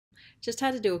Just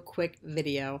had to do a quick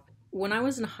video. When I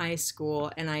was in high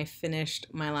school and I finished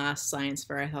my last science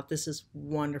fair, I thought this is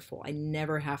wonderful. I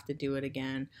never have to do it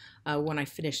again. When I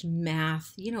finished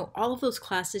math, all of those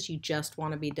classes you just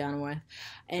want to be done with.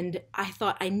 And I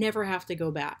thought I never have to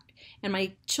go back. And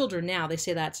my children now, they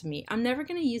say that to me. I'm never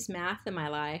going to use math in my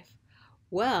life.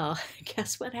 Well,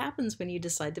 guess what happens when you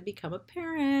decide to become a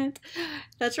parent?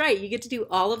 That's right, you get to do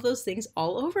all of those things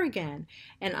all over again.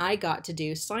 And I got to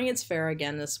do science fair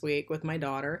again this week with my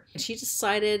daughter. She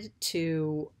decided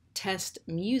to test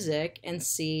music and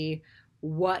see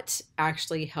what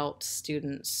actually helped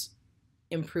students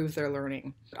improve their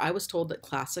learning. I was told that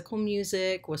classical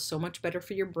music was so much better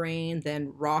for your brain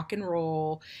than rock and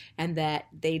roll, and that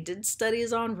they did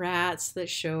studies on rats that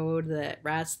showed that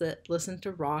rats that listened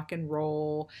to rock and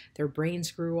roll, their brains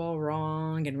grew all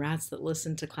wrong, and rats that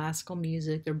listened to classical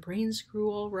music, their brains grew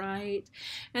all right.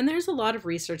 And there's a lot of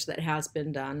research that has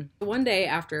been done. One day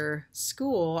after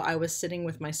school, I was sitting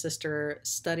with my sister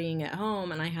studying at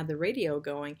home, and I had the radio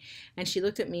going, and she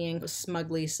looked at me and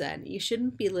smugly said, "You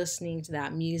shouldn't be listening to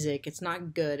that music. It's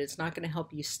not good. It's not going to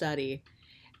help you study."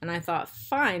 And I thought,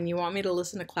 fine, you want me to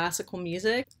listen to classical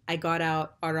music? I got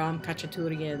out Aram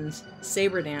Khachaturian's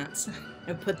Saber Dance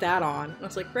and put that on. I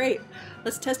was like, great,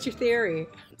 let's test your theory.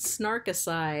 Snark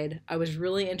aside, I was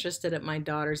really interested at my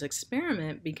daughter's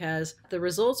experiment because the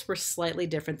results were slightly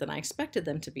different than I expected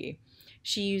them to be.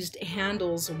 She used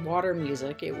Handel's Water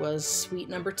music. It was Suite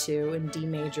Number 2 in D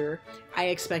major. I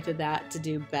expected that to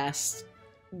do best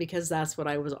because that's what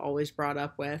I was always brought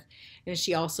up with. And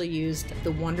she also used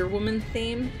the Wonder Woman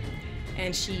theme,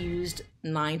 and she used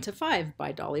 9 to 5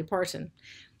 by Dolly Parton.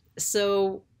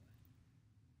 So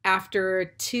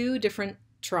after 2 different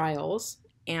trials,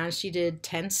 and she did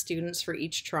 10 students for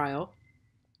each trial,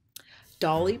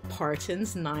 Dolly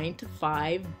Parton's 9 to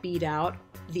 5 beat out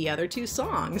the other 2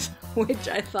 songs, which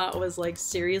I thought was like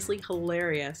seriously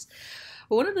hilarious.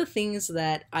 One of the things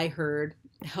that I heard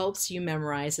helps you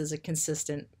memorize is a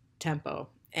consistent tempo.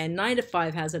 And 9 to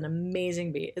 5 has an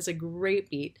amazing beat. It's a great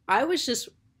beat. I was just,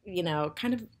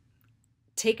 kind of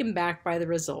taken back by the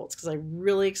results because I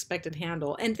really expected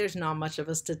Handel, and there's not much of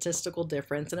a statistical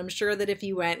difference. And I'm sure that if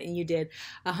you went and you did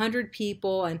 100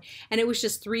 people and it was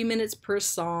just 3 minutes per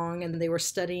song and they were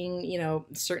studying,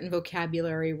 certain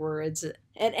vocabulary words.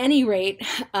 At any rate,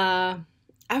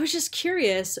 I was just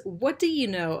curious, what do you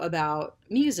know about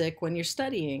music when you're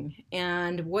studying?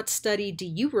 And what study do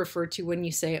you refer to when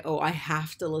you say, oh, I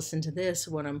have to listen to this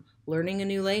when I'm learning a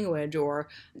new language or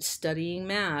studying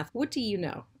math? What do you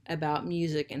know about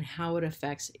music and how it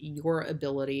affects your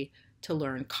ability to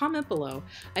learn? Comment below.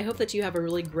 I hope that you have a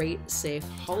really great, safe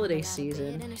holiday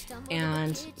season,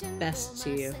 and best to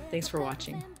you. Thanks for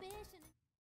watching.